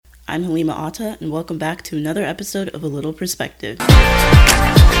I'm Halima Atta, and welcome back to another episode of A Little Perspective.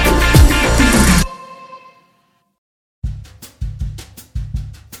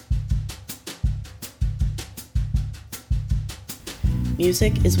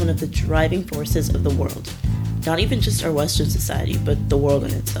 Music is one of the driving forces of the world, not even just our Western society, but the world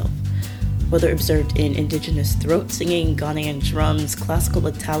in itself. Whether observed in indigenous throat singing, Ghanaian drums, classical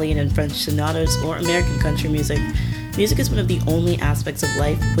Italian and French sonatas, or American country music, music is one of the only aspects of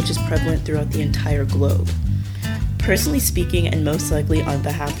life which is prevalent throughout the entire globe. Personally speaking, and most likely on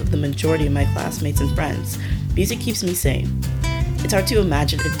behalf of the majority of my classmates and friends, music keeps me sane. It's hard to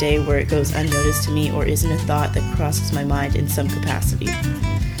imagine a day where it goes unnoticed to me or isn't a thought that crosses my mind in some capacity.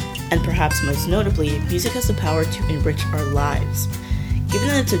 And perhaps most notably, music has the power to enrich our lives. Given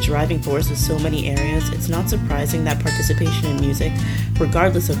that it's a driving force in so many areas, it's not surprising that participation in music,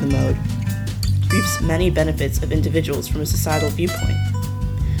 regardless of the mode, reaps many benefits of individuals from a societal viewpoint.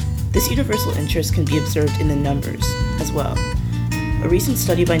 This universal interest can be observed in the numbers as well. A recent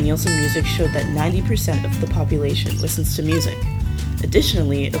study by Nielsen Music showed that 90% of the population listens to music.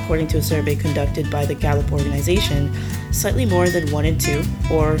 Additionally, according to a survey conducted by the Gallup organization, slightly more than 1 in 2,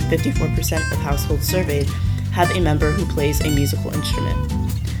 or 54% of households surveyed, have a member who plays a musical instrument.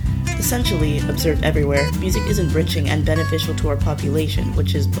 Essentially, observed everywhere, music is enriching and beneficial to our population,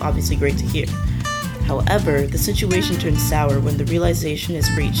 which is obviously great to hear. However, the situation turns sour when the realization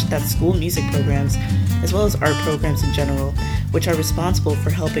is reached that school music programs, as well as art programs in general, which are responsible for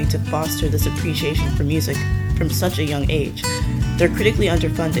helping to foster this appreciation for music from such a young age, they're critically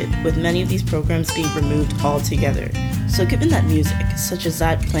underfunded, with many of these programs being removed altogether. So given that music, such as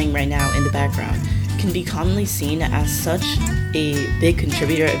that playing right now in the background, can be commonly seen as such a big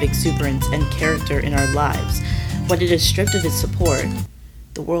contributor of exuberance and character in our lives, when it is stripped of its support,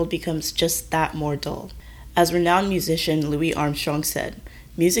 the world becomes just that more dull. As renowned musician Louis Armstrong said,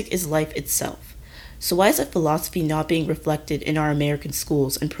 music is life itself. So why is that philosophy not being reflected in our American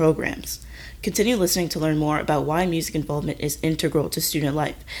schools and programs? Continue listening to learn more about why music involvement is integral to student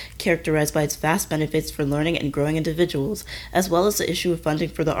life, characterized by its vast benefits for learning and growing individuals, as well as the issue of funding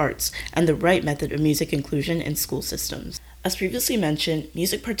for the arts and the right method of music inclusion in school systems. As previously mentioned,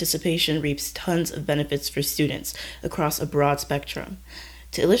 music participation reaps tons of benefits for students across a broad spectrum.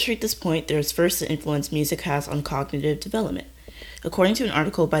 To illustrate this point, there is first the influence music has on cognitive development. According to an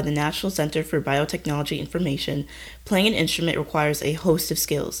article by the National Center for Biotechnology Information, playing an instrument requires a host of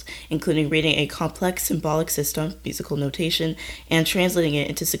skills, including reading a complex symbolic system, musical notation, and translating it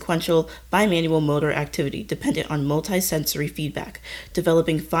into sequential, bimanual motor activity dependent on multisensory feedback,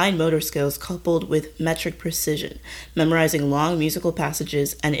 developing fine motor skills coupled with metric precision, memorizing long musical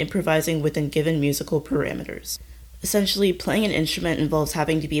passages, and improvising within given musical parameters. Essentially, playing an instrument involves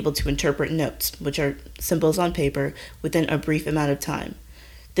having to be able to interpret notes, which are symbols on paper, within a brief amount of time.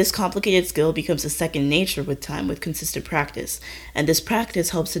 This complicated skill becomes a second nature with time with consistent practice, and this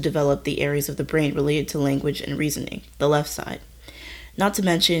practice helps to develop the areas of the brain related to language and reasoning, the left side. Not to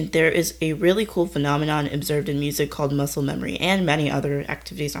mention, there is a really cool phenomenon observed in music called muscle memory, and many other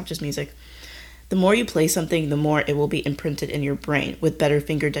activities, not just music. The more you play something, the more it will be imprinted in your brain with better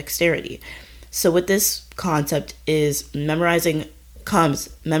finger dexterity. So with this concept is memorizing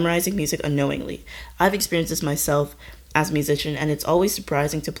music unknowingly. I've experienced this myself as a musician, and it's always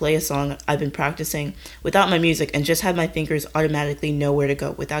surprising to play a song I've been practicing without my music and just have my fingers automatically know where to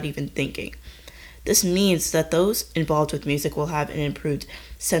go without even thinking. This means that those involved with music will have an improved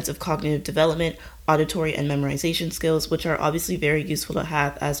sense of cognitive development, auditory and memorization skills, which are obviously very useful to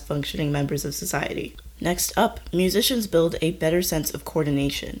have as functioning members of society. Next up, musicians build a better sense of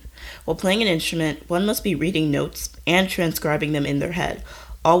coordination. While playing an instrument, one must be reading notes and transcribing them in their head,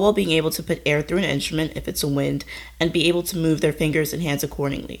 all while being able to put air through an instrument if it's a wind, and be able to move their fingers and hands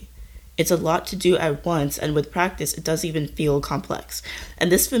accordingly. It's a lot to do at once, and with practice, it does even feel complex.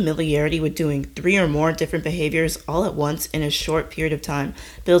 And this familiarity with doing 3 or more different behaviors all at once in a short period of time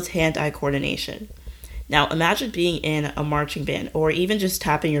builds hand-eye coordination. Now, imagine being in a marching band, or even just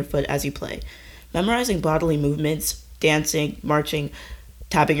tapping your foot as you play. Memorizing bodily movements, dancing, marching,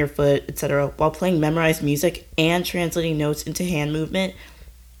 tapping your foot, etc., while playing memorized music and translating notes into hand movement,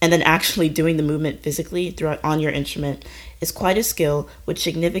 and then actually doing the movement physically on your instrument is quite a skill which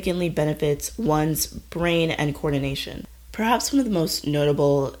significantly benefits one's brain and coordination. Perhaps one of the most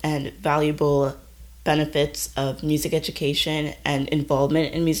notable and valuable benefits of music education and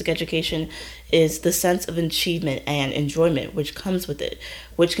involvement in music education is the sense of achievement and enjoyment which comes with it,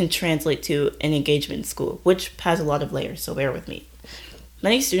 which can translate to an engagement in school, which has a lot of layers, so bear with me.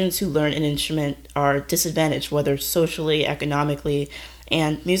 Many students who learn an instrument are disadvantaged, whether socially, economically,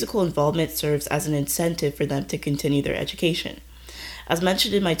 and musical involvement serves as an incentive for them to continue their education. As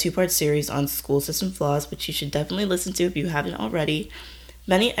mentioned in my two-part series on school system flaws, which you should definitely listen to if you haven't already,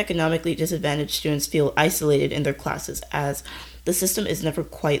 many economically disadvantaged students feel isolated in their classes as the system is never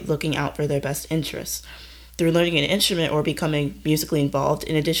quite looking out for their best interests. Through learning an instrument or becoming musically involved,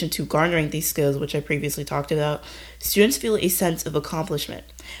 in addition to garnering these skills, which I previously talked about, students feel a sense of accomplishment,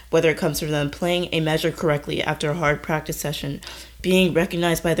 whether it comes from them playing a measure correctly after a hard practice session, being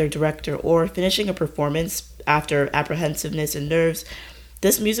recognized by their director, or finishing a performance after apprehensiveness and nerves.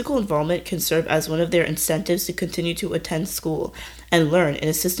 This musical involvement can serve as one of their incentives to continue to attend school and learn in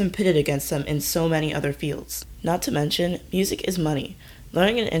a system pitted against them in so many other fields. Not to mention, music is money.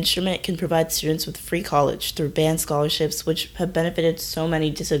 Learning an instrument can provide students with free college through band scholarships, which have benefited so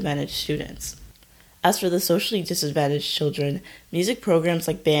many disadvantaged students. As for the socially disadvantaged children, music programs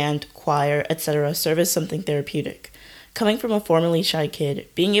like band, choir, etc. serve as something therapeutic. Coming from a formerly shy kid,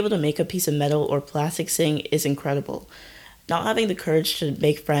 being able to make a piece of metal or plastic sing is incredible. Not having the courage to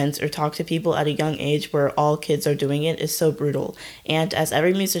make friends or talk to people at a young age where all kids are doing it is so brutal, and as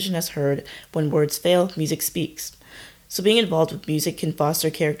every musician has heard, when words fail, music speaks. So being involved with music can foster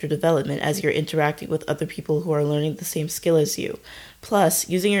character development as you're interacting with other people who are learning the same skill as you. Plus,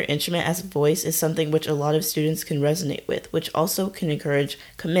 using your instrument as a voice is something which a lot of students can resonate with, which also can encourage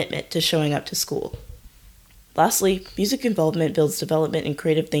commitment to showing up to school. Lastly, music involvement builds development in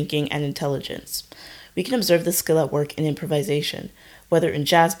creative thinking and intelligence. We can observe this skill at work in improvisation, whether in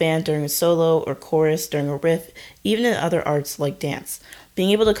jazz band during a solo or chorus during a riff, even in other arts like dance.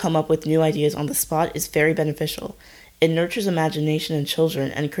 Being able to come up with new ideas on the spot is very beneficial. It nurtures imagination in children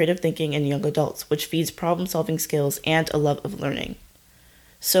and creative thinking in young adults, which feeds problem-solving skills and a love of learning.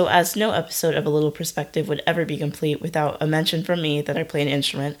 So as no episode of A Little Perspective would ever be complete without a mention from me that I play an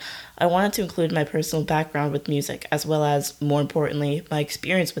instrument, I wanted to include my personal background with music, as well as, more importantly, my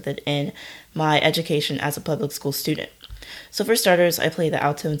experience with it in my education as a public school student. So for starters, I play the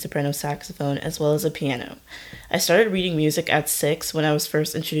alto and soprano saxophone as well as a piano. I started reading music at 6 when I was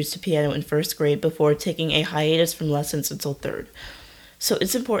first introduced to piano in first grade before taking a hiatus from lessons until 3rd. So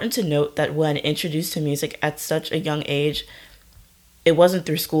it's important to note that when introduced to music at such a young age, it wasn't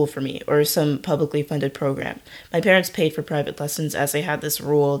through school for me or some publicly funded program. My parents paid for private lessons as they had this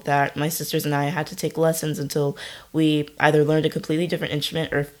rule that my sisters and I had to take lessons until we either learned a completely different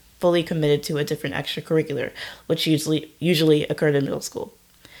instrument or fully committed to a different extracurricular, which usually occurred in middle school.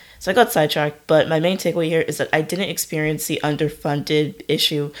 So I got sidetracked, but my main takeaway here is that I didn't experience the underfunded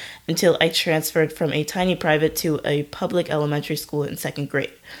issue until I transferred from a tiny private to a public elementary school in 2nd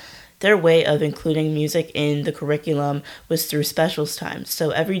grade. Their way of including music in the curriculum was through specials time.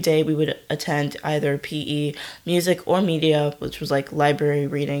 So every day we would attend either PE, music, or media, which was like library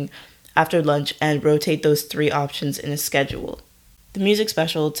reading, after lunch and rotate those 3 options in a schedule. The music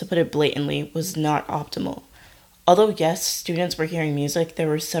special, to put it blatantly, was not optimal. Although yes, students were hearing music, there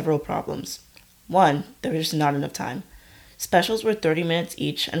were several problems. 1, there was just not enough time. Specials were 30 minutes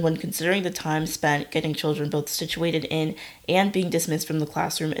each, and when considering the time spent getting children both situated in and being dismissed from the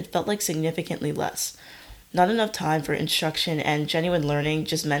classroom, it felt like significantly less. Not enough time for instruction and genuine learning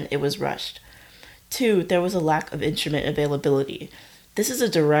just meant it was rushed. 2, there was a lack of instrument availability. This is a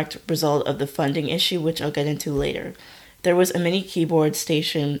direct result of the funding issue, which I'll get into later. There was a mini keyboard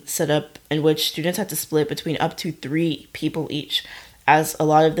station set up in which students had to split between up to 3 people each, as a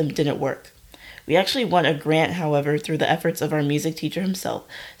lot of them didn't work. We actually won a grant, however, through the efforts of our music teacher himself,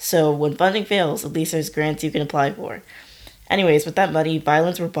 so when funding fails, at least there's grants you can apply for. Anyways, with that money,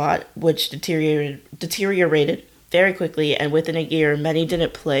 violins were bought, which deteriorated very quickly, and within a year, many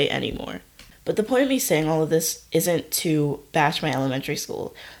didn't play anymore. But the point of me saying all of this isn't to bash my elementary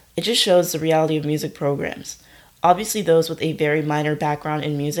school. It just shows the reality of music programs. Obviously, those with a very minor background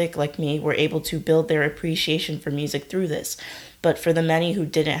in music, like me, were able to build their appreciation for music through this. But for the many who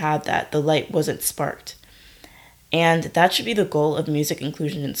didn't have that, the light wasn't sparked. And that should be the goal of music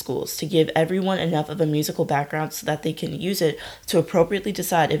inclusion in schools, to give everyone enough of a musical background so that they can use it to appropriately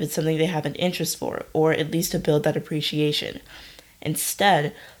decide if it's something they have an interest for, or at least to build that appreciation.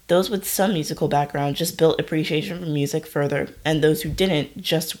 Instead, those with some musical background just built appreciation for music further, and those who didn't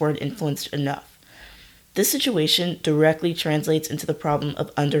just weren't influenced enough. This situation directly translates into the problem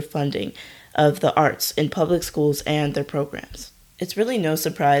of underfunding of the arts in public schools and their programs. It's really no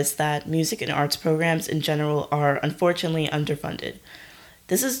surprise that music and arts programs in general are unfortunately underfunded.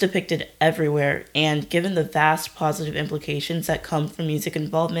 This is depicted everywhere, and given the vast positive implications that come from music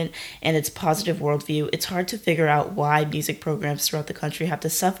involvement and its positive worldview, it's hard to figure out why music programs throughout the country have to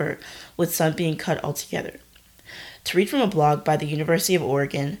suffer, with some being cut altogether. To read from a blog by the University of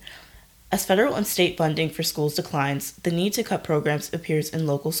Oregon, as federal and state funding for schools declines, the need to cut programs appears in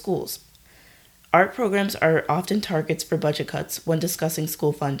local schools. Art programs are often targets for budget cuts when discussing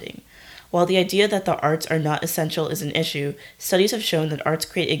school funding. While the idea that the arts are not essential is an issue, studies have shown that arts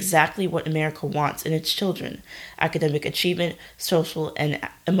create exactly what America wants in its children: academic achievement, social and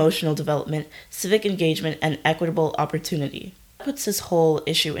emotional development, civic engagement, and equitable opportunity. That puts this whole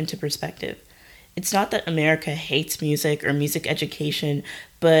issue into perspective. It's not that America hates music or music education,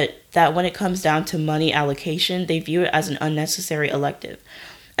 but that when it comes down to money allocation, they view it as an unnecessary elective.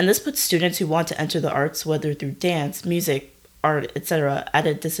 And this puts students who want to enter the arts, whether through dance, music, art, etc., at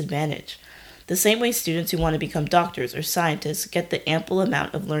a disadvantage. The same way students who want to become doctors or scientists get the ample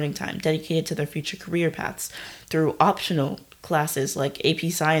amount of learning time dedicated to their future career paths through optional classes like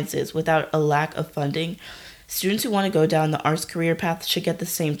AP Sciences without a lack of funding, students who want to go down the arts career path should get the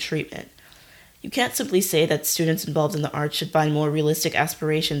same treatment. You can't simply say that students involved in the arts should find more realistic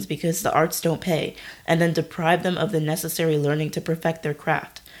aspirations because the arts don't pay, and then deprive them of the necessary learning to perfect their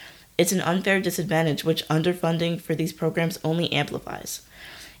craft. It's an unfair disadvantage which underfunding for these programs only amplifies.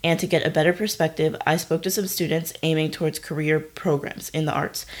 And to get a better perspective, I spoke to some students aiming towards career programs in the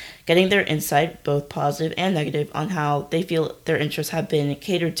arts, getting their insight, both positive and negative, on how they feel their interests have been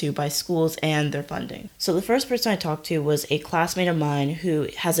catered to by schools and their funding. So the first person I talked to was a classmate of mine who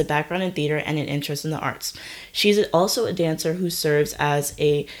has a background in theater and an interest in the arts. She's also a dancer who serves as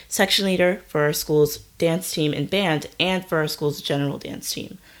a section leader for our school's dance team and band and for our school's general dance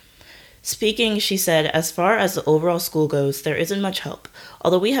team. Speaking, she said, as far as the overall school goes, there isn't much help.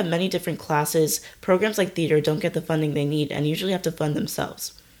 Although we have many different classes, programs like theater don't get the funding they need and usually have to fund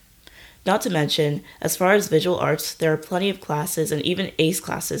themselves. Not to mention, as far as visual arts, there are plenty of classes and even ACE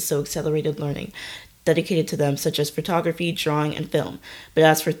classes, so accelerated learning, dedicated to them, such as photography, drawing, and film. But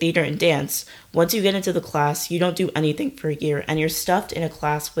as for theater and dance, once you get into the class, you don't do anything for a year, and you're stuffed in a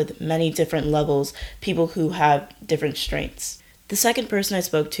class with many different levels, people who have different strengths. The second person I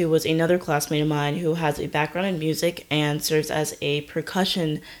spoke to was another classmate of mine who has a background in music and serves as a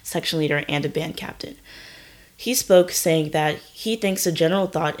percussion section leader and a band captain. He spoke saying that he thinks the general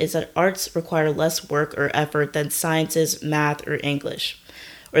thought is that arts require less work or effort than sciences, math, or English,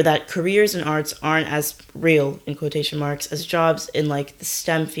 or that careers in arts aren't as real, in quotation marks, as jobs in like the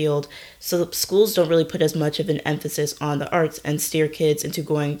STEM field, so schools don't really put as much of an emphasis on the arts and steer kids into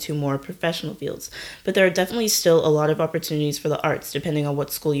going to more professional fields. But there are definitely still a lot of opportunities for the arts, depending on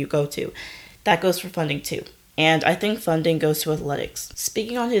what school you go to. That goes for funding too. And I think funding goes to athletics.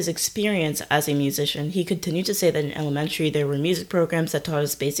 Speaking on his experience as a musician, he continued to say that in elementary there were music programs that taught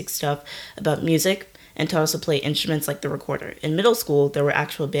us basic stuff about music, and taught us to play instruments like the recorder. In middle school, there were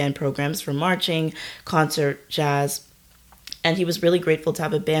actual band programs for marching, concert, jazz, and he was really grateful to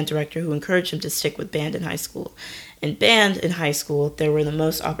have a band director who encouraged him to stick with band in high school. In band in high school, there were the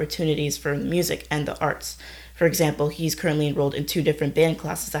most opportunities for music and the arts. For example, he's currently enrolled in 2 different band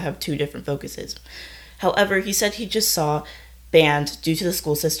classes that have 2 different focuses. However, he said he just saw band, due to the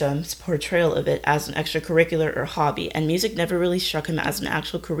school system's portrayal of it as an extracurricular or hobby, and music never really struck him as an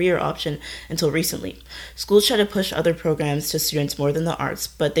actual career option until recently. Schools try to push other programs to students more than the arts,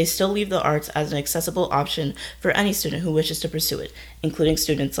 but they still leave the arts as an accessible option for any student who wishes to pursue it, including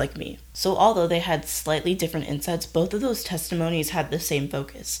students like me. So although they had slightly different insights, both of those testimonies had the same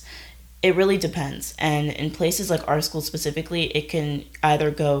focus. It really depends, and in places like our school specifically, it can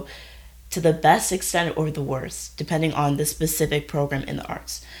either go to the best extent or the worst, depending on the specific program in the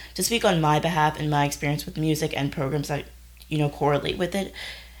arts. To speak on my behalf and my experience with music and programs that, correlate with it,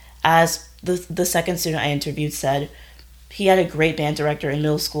 as the second student I interviewed said, he had a great band director in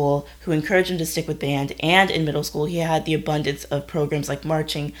middle school who encouraged him to stick with band, and in middle school he had the abundance of programs like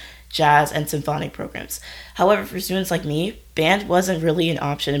marching, jazz, and symphonic programs. However, for students like me, band wasn't really an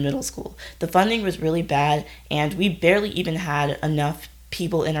option in middle school. The funding was really bad, and we barely even had enough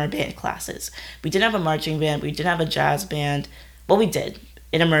people in our band classes. We didn't have a marching band, we didn't have a jazz band. Well, we did.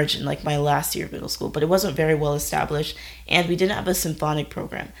 It emerged in my last year of middle school, but it wasn't very well established, and we didn't have a symphonic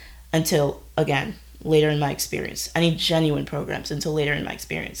program until, again, later in my experience. Any genuine programs until later in my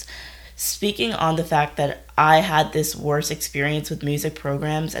experience. Speaking on the fact that I had this worse experience with music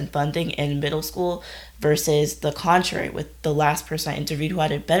programs and funding in middle school versus the contrary with the last person I interviewed who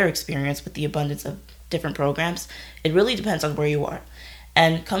had a better experience with the abundance of different programs, it really depends on where you are.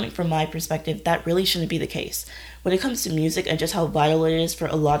 And coming from my perspective, that really shouldn't be the case. When it comes to music and just how vital it is for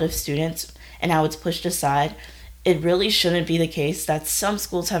a lot of students and how it's pushed aside, it really shouldn't be the case that some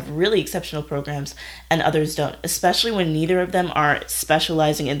schools have really exceptional programs and others don't, especially when neither of them are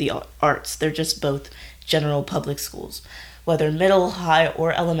specializing in the arts. They're just both general public schools. Whether middle, high,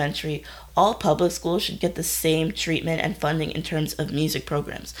 or elementary, all public schools should get the same treatment and funding in terms of music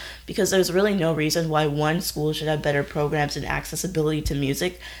programs, because there's really no reason why one school should have better programs and accessibility to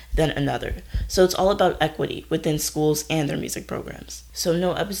music than another. So it's all about equity within schools and their music programs. So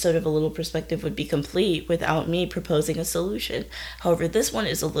no episode of A Little Perspective would be complete without me proposing a solution. However, this one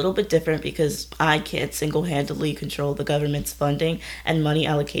is a little bit different because I can't single-handedly control the government's funding and money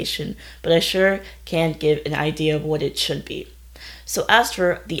allocation, but I sure can give an idea of what it should be. So as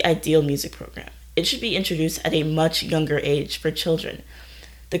for the ideal music program, it should be introduced at a much younger age for children.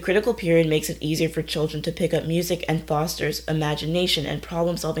 The critical period makes it easier for children to pick up music and fosters imagination and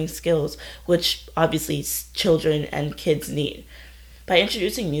problem-solving skills, which obviously children and kids need. By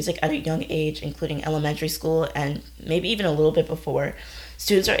introducing music at a young age, including elementary school and maybe even a little bit before,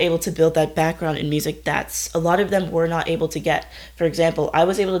 students are able to build that background in music that a lot of them were not able to get. For example, I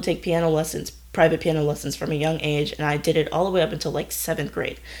was able to take private piano lessons from a young age, and I did it all the way up until like 7th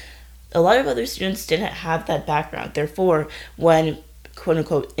grade. A lot of other students didn't have that background. Therefore, when quote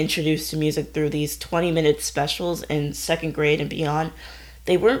unquote introduced to music through these 20-minute specials in 2nd grade and beyond,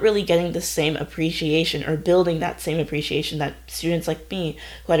 they weren't really getting the same appreciation or building that same appreciation that students like me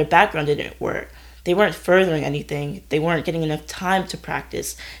who had a background in it were. They weren't furthering anything. They weren't getting enough time to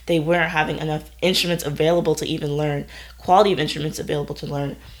practice. They weren't having enough instruments available to even learn, quality of instruments available to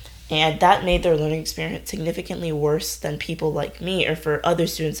learn. And that made their learning experience significantly worse than people like me or for other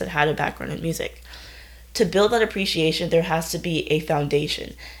students that had a background in music. To build that appreciation, there has to be a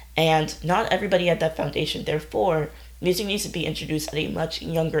foundation. And not everybody had that foundation. Therefore, music needs to be introduced at a much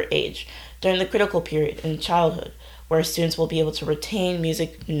younger age, during the critical period in childhood, where students will be able to retain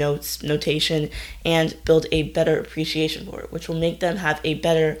music notes, notation, and build a better appreciation for it, which will make them have a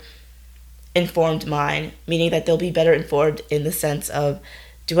better informed mind, meaning that they'll be better informed in the sense of,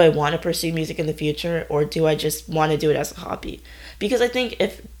 do I want to pursue music in the future, or do I just want to do it as a hobby? Because I think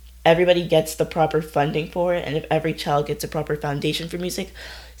if everybody gets the proper funding for it, and if every child gets a proper foundation for music,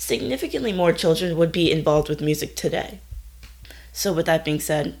 significantly more children would be involved with music today. So with that being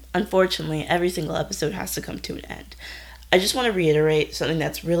said, unfortunately, every single episode has to come to an end. I just want to reiterate something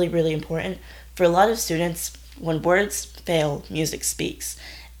that's really, really important. For a lot of students, when words fail, music speaks.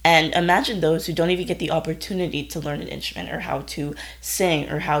 And imagine those who don't even get the opportunity to learn an instrument, or how to sing,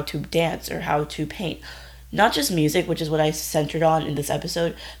 or how to dance, or how to paint. Not just music, which is what I centered on in this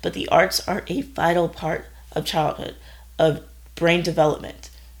episode, but the arts are a vital part of childhood, of brain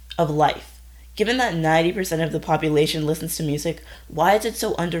development, of life. Given that 90% of the population listens to music, why is it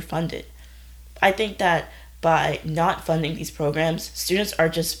so underfunded? I think that by not funding these programs, students are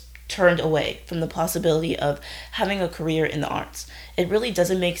just turned away from the possibility of having a career in the arts. It really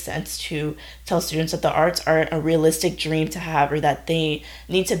doesn't make sense to tell students that the arts are a realistic dream to have, or that they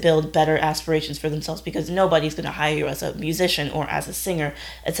need to build better aspirations for themselves, because nobody's going to hire you as a musician or as a singer,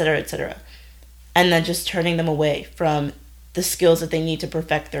 etc., etc. And then just turning them away from the skills that they need to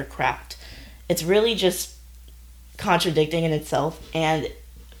perfect their craft. It's really just contradicting in itself. And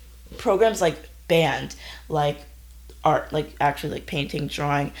programs like band, like art, like actually like painting,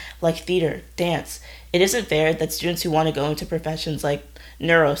 drawing, like theater, dance, it isn't fair that students who want to go into professions like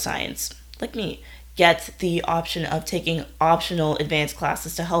neuroscience, like me, get the option of taking optional advanced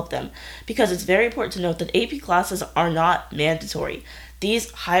classes to help them, because it's very important to note that AP classes are not mandatory.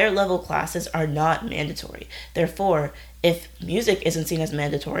 These higher level classes are not mandatory. Therefore, if music isn't seen as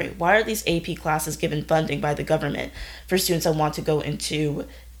mandatory, why are these AP classes given funding by the government for students that want to go into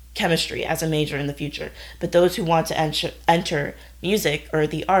chemistry as a major in the future? But those who want to enter music or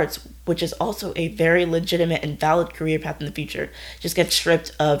the arts, which is also a very legitimate and valid career path in the future, just get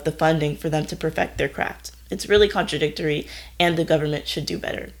stripped of the funding for them to perfect their craft. It's really contradictory, and the government should do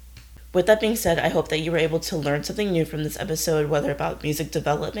better. With that being said, I hope that you were able to learn something new from this episode, whether about music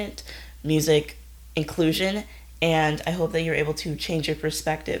development, music inclusion, and I hope that you're able to change your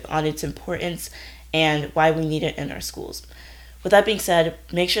perspective on its importance and why we need it in our schools. With that being said,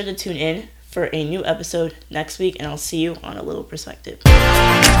 make sure to tune in for a new episode next week, and I'll see you on A Little Perspective.